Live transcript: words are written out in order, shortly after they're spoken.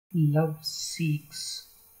Love seeks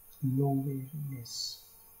nowhereness.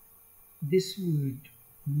 This word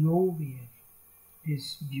nowhere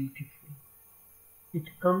is beautiful.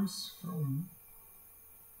 It comes from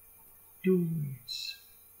two words,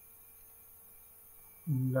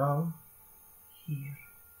 now, here,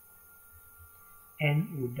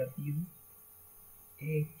 Nowhere.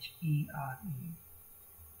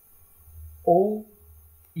 Or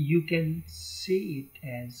you can say it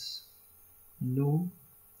as know,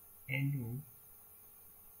 where,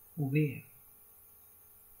 Where.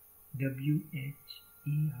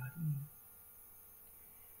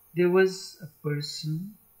 There was a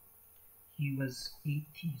person, he was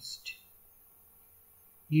atheist.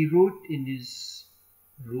 He wrote in his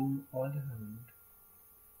room all around,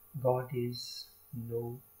 God is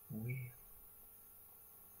nowhere.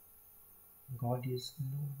 God is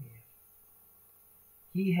nowhere.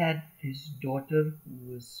 He had his daughter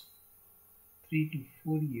who was 3 to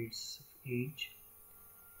 4 years of age.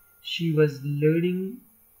 She was learning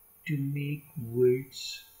to make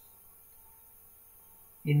words.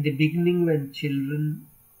 In the beginning, when children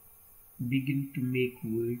begin to make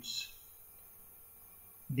words,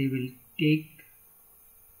 they will take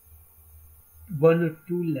one or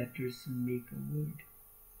two letters and make a word.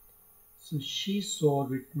 So she saw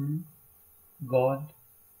written, God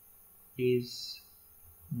is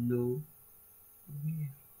nowhere.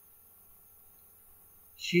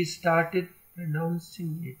 She started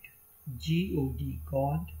pronouncing it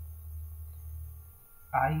God,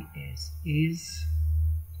 God, is,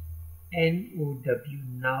 Now,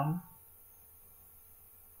 now,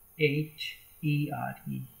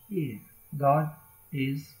 here. God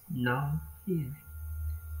is now here.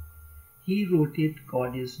 He wrote it,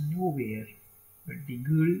 God is nowhere, but the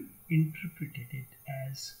girl interpreted it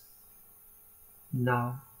as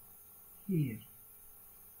now, here.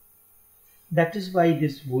 That is why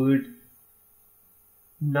this word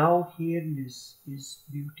nowhereness is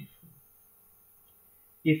beautiful.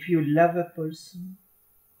 If you love a person,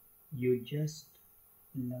 you just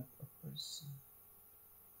love a person.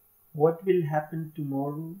 What will happen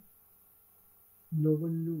tomorrow? No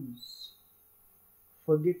one knows.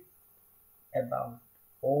 Forget about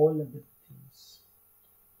all other things.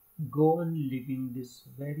 Go on living this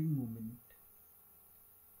very moment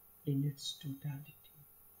in its totality.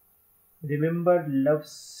 Remember, love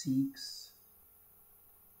seeks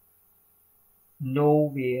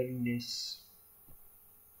nowhereness.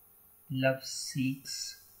 Love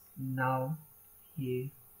seeks now,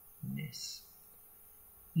 here-ness.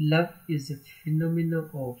 Love is a phenomenon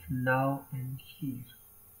of now and here.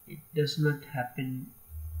 It does not happen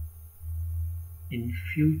in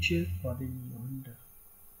future or in yonder.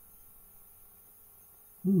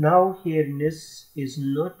 Nowhereness is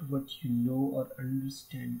not what you know or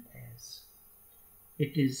understand as.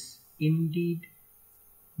 It is indeed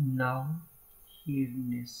nowhereness.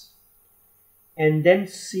 And then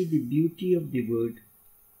see the beauty of the word.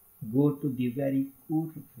 Go to the very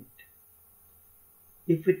core of it.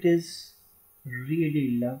 If it is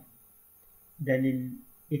really love, then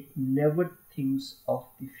it never thinks of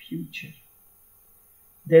the future.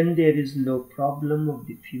 Then there is no problem of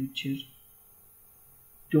the future.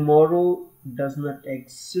 Tomorrow does not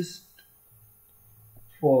exist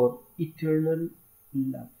for eternal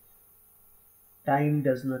love. Time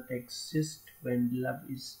does not exist when love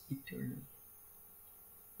is eternal.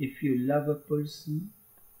 If you love a person,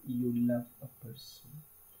 you love a person.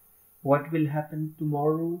 What will happen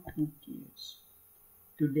tomorrow? Who cares?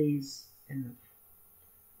 Today is enough.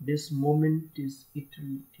 This moment is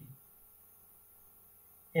eternity.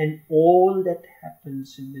 And all that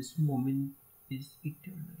happens in this moment is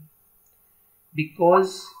eternal.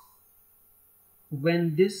 Because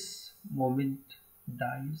when this moment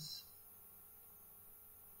dies,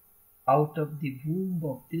 out of the womb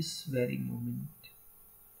of this very moment,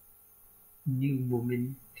 new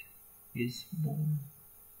moment is born.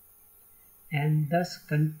 And thus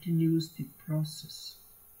continues the process.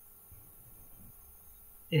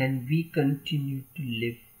 And we continue to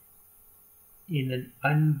live in an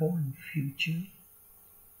unborn future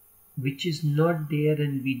which is not there,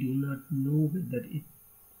 and we do not know whether it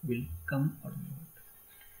will come or not.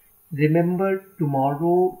 Remember,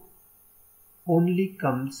 tomorrow only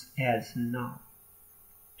comes as now,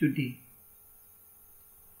 today.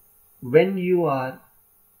 When you are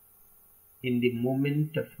in the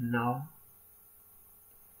moment of now,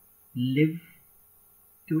 live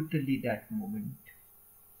totally that moment.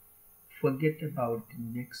 Forget about the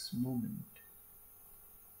next moment.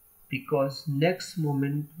 Because next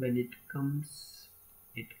moment when it comes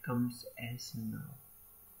as now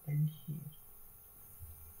and here.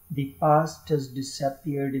 The past has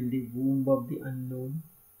disappeared in the womb of the unknown.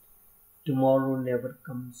 Tomorrow never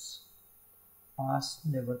comes. Past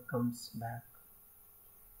never comes back.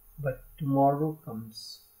 But tomorrow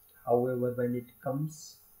comes. However, when it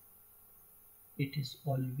comes, it is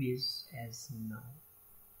always as now.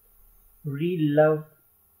 Real love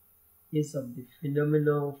is of the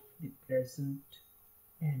phenomena of the present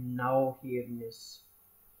and now-here-ness.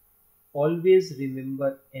 Always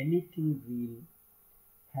remember, anything real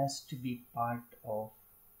has to be part of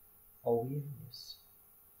awareness.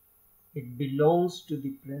 It belongs to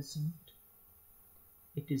the present.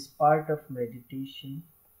 It is part of meditation.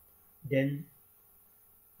 Then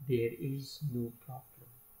there is no problem.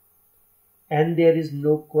 And there is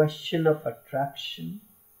no question of attraction,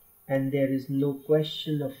 and there is no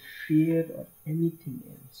question of fear or anything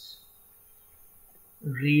else.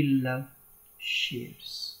 Real love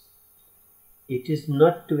shares. It is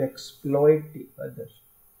not to exploit the other.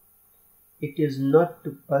 It is not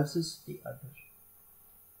to possess the other.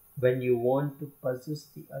 When you want to possess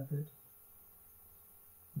the other,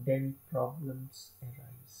 then problems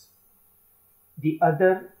arise. The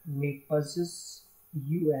other may possess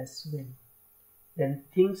you as well. Then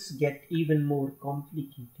things get even more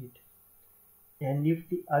complicated. And if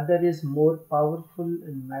the other is more powerful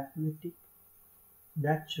and magnetic,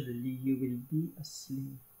 naturally you will be a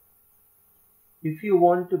slave. If you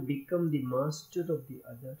want to become the master of the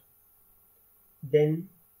other, then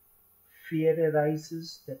fear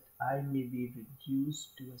arises that I may be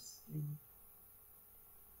reduced to a slave.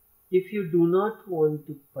 If you do not want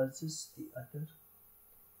to possess the other,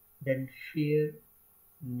 then fear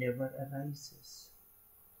never arises.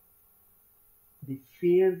 The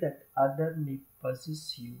fear that other may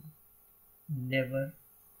possess you never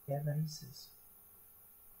arises.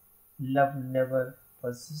 Love never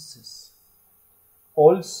possesses.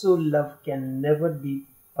 Also, love can never be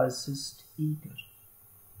possessed either.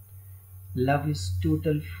 Love is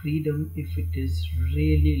total freedom if it is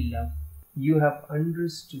really love. You have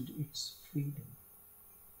understood its freedom.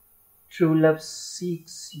 True love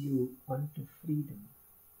seeks you unto freedom.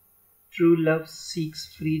 True love seeks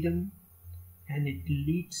freedom, and it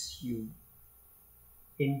leads you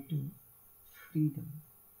into freedom.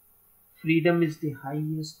 Freedom is the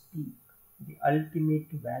highest peak, the ultimate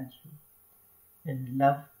value, and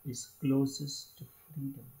love is closest to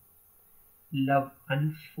freedom. Love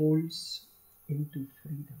unfolds into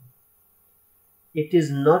freedom.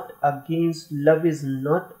 Love is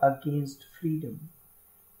not against freedom.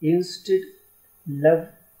 Instead, love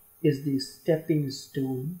is the stepping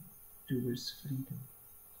stone towards freedom.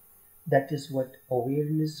 That is what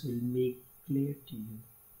awareness will make clear to you.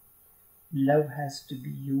 Love has to be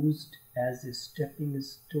used as a stepping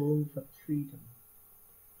stone for freedom.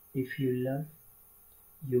 If you love,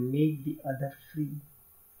 you make the other free.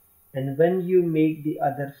 And when you make the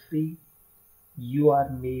other free, you are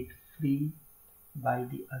made free by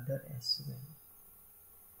the other as well.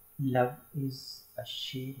 Love is a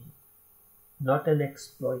sharing, not an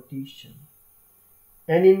exploitation.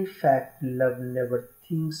 And in fact, love never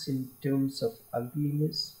thinks in terms of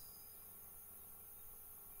ugliness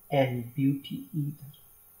and beauty either.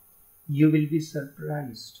 You will be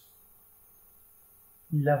surprised.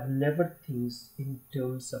 Love never thinks in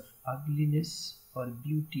terms of ugliness or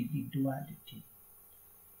beauty, the duality.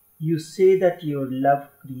 You say that your love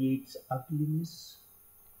creates ugliness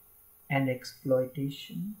and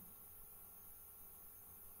exploitation.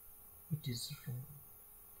 It is wrong.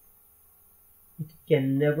 It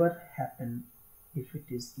can never happen if it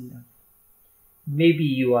is love. Maybe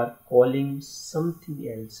you are calling something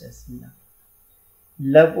else as love.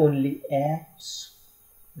 Love only acts,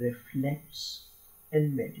 reflects,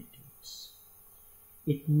 and meditates.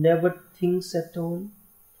 It never thinks at all.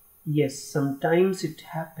 Yes, sometimes it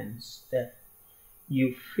happens that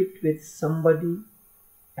you fit with somebody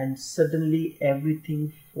and suddenly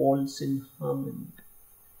everything falls in harmony.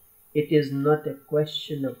 It is not a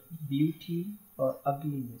question of beauty or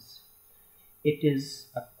ugliness. It is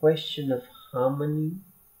a question of harmony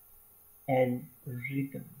and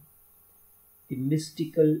rhythm. The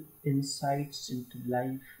mystical insights into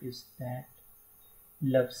life is that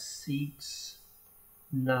love seeks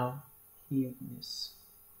now-here-ness.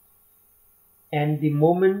 And the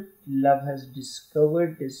moment love has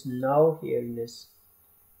discovered this now-here-ness,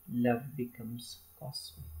 love becomes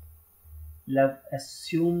cosmic. Love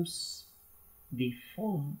assumes the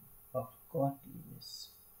form of godliness.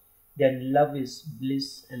 Then love is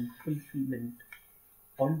bliss and fulfillment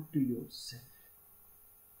unto yourself.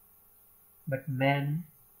 But man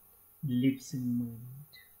lives in mind.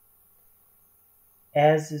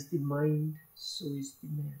 As is the mind, so is the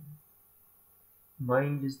man.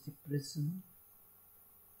 Mind is the prism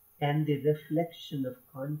and the reflection of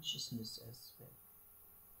consciousness as well.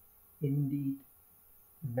 Indeed,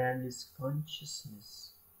 man is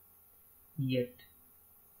consciousness, yet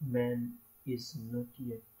man is not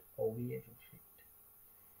yet aware of it.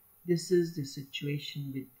 This is the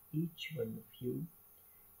situation with each one of you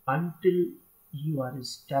until you are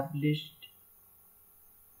established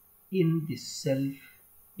in the self,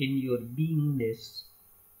 in your beingness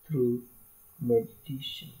through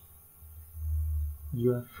meditation.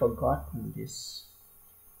 You have forgotten this.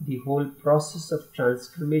 The whole process of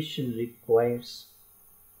transformation requires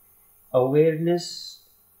awareness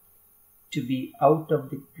to be out of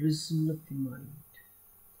the prison of the mind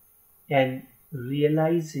and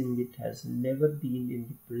realizing it has never been in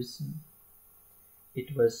the prison.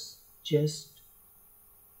 It was just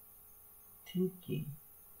thinking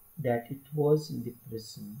that it was in the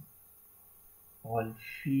prison. All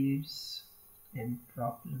fears and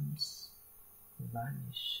problems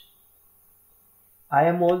vanish. I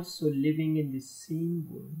am also living in the same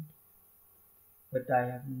world, but I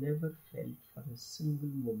have never felt for a single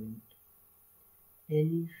moment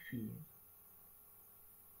any fear,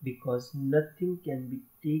 because nothing can be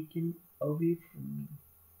taken away from me.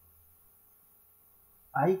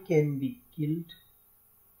 I can be killed,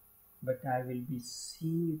 but I will be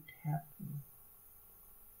seeing it happening.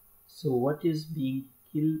 So what is being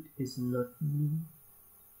killed is not me.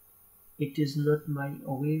 It is not my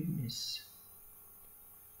awareness.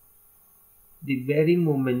 The very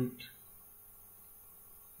moment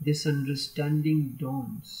this understanding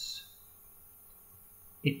dawns,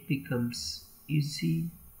 it becomes easy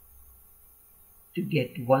to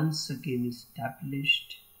get once again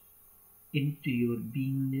established into your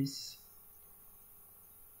beingness,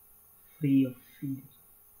 free of fear.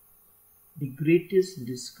 The greatest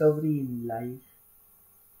discovery in life,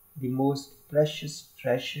 the most precious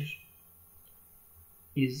treasure,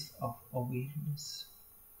 is of awareness.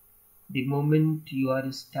 The moment you are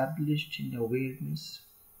established in awareness,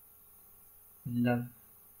 love,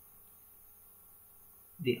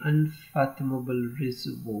 the unfathomable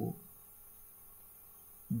reservoir,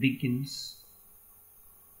 begins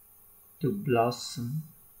to blossom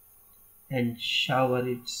and shower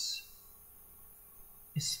its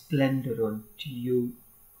splendor onto you.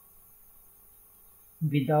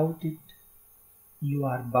 Without it, you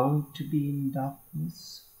are bound to be in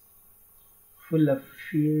darkness, full of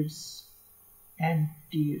fears and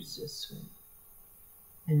tears as well.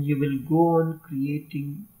 And you will go on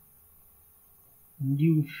creating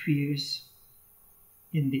new fears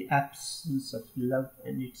in the absence of love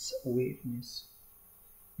and its awareness.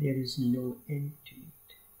 There is no end to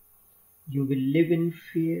it. You will live in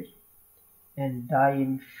fear and die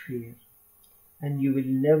in fear, and you will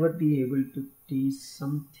never be able to taste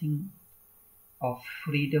something of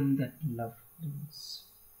freedom that love brings.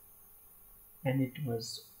 And it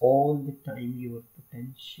was all the time your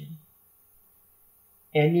potential.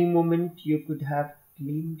 Any moment you could have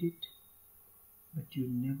claimed it, but you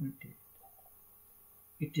never did.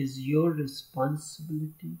 It is your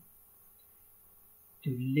responsibility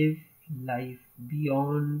to live life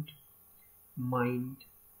beyond mind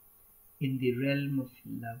in the realm of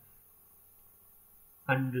love,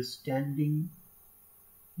 understanding,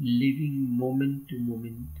 living moment to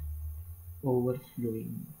moment,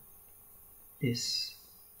 overflowing this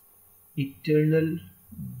eternal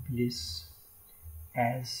bliss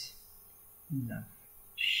as love,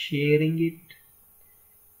 sharing it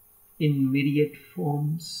in myriad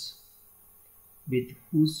forms with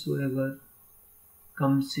whosoever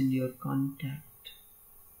comes in your contact,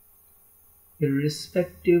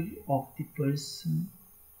 irrespective of the person.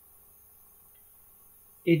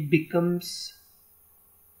 It becomes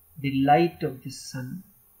the light of the sun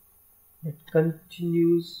that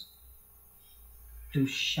continues to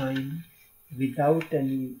shine without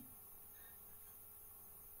any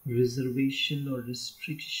reservation or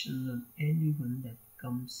restriction on anyone that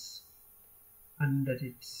comes under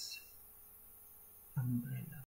its umbrella.